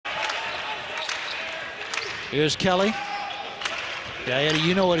Here's Kelly. Yeah, Eddie,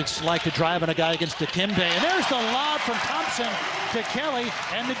 you know what it's like to drive on a guy against Dikembe. And there's the lob from Thompson to Kelly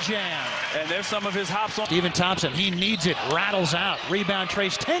and the jam. And there's some of his hops on. Stephen Thompson, he needs it, rattles out. Rebound,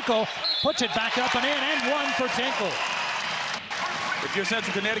 Trace Tinkle, puts it back up and in, and one for Tinkle. If you're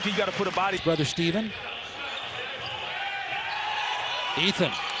Central Connecticut, you got to put a body. Brother Stephen.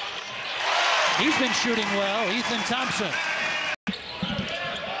 Ethan. He's been shooting well. Ethan Thompson.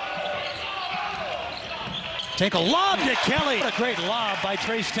 Tinkle lob to Kelly. What a great lob by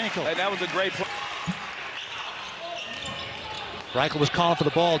Trace Tinkle. And that was a great play. Reichel was calling for the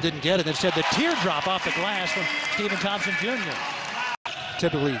ball, didn't get it. Instead, the teardrop off the glass from Stephen Thompson Jr.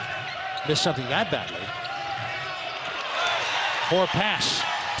 Typically missed something that badly. Poor pass,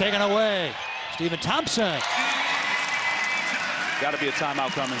 taken away. Stephen Thompson. Got to be a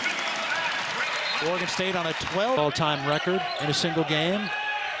timeout coming. Oregon State on a 12 all-time record in a single game.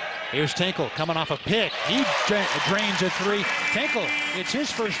 Here's Tinkle coming off a pick. He drains a three. Tinkle, it's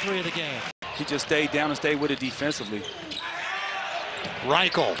his first three of the game. He just stayed down and stayed with it defensively.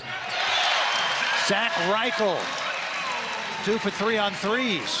 Reichel. Zach Reichel. 2 for 3 on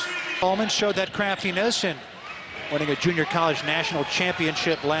threes. Coleman showed that craftiness in winning a junior college national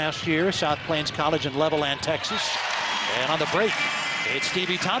championship last year, South Plains College in Levelland, Texas. And on the break, it's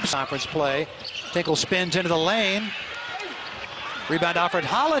Stevie Thompson. Conference play. Tinkle spins into the lane. Rebound offered.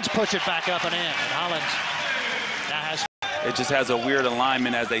 Hollins puts it back up and in. And Hollins now has. It just has a weird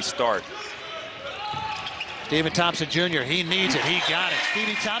alignment as they start. Stephen Thompson Jr., he needs it. He got it.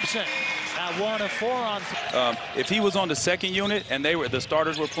 Stevie Thompson now 1 of 4 on. If he was on the second unit and the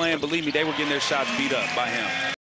starters were playing, believe me, they were getting their shots beat up by him.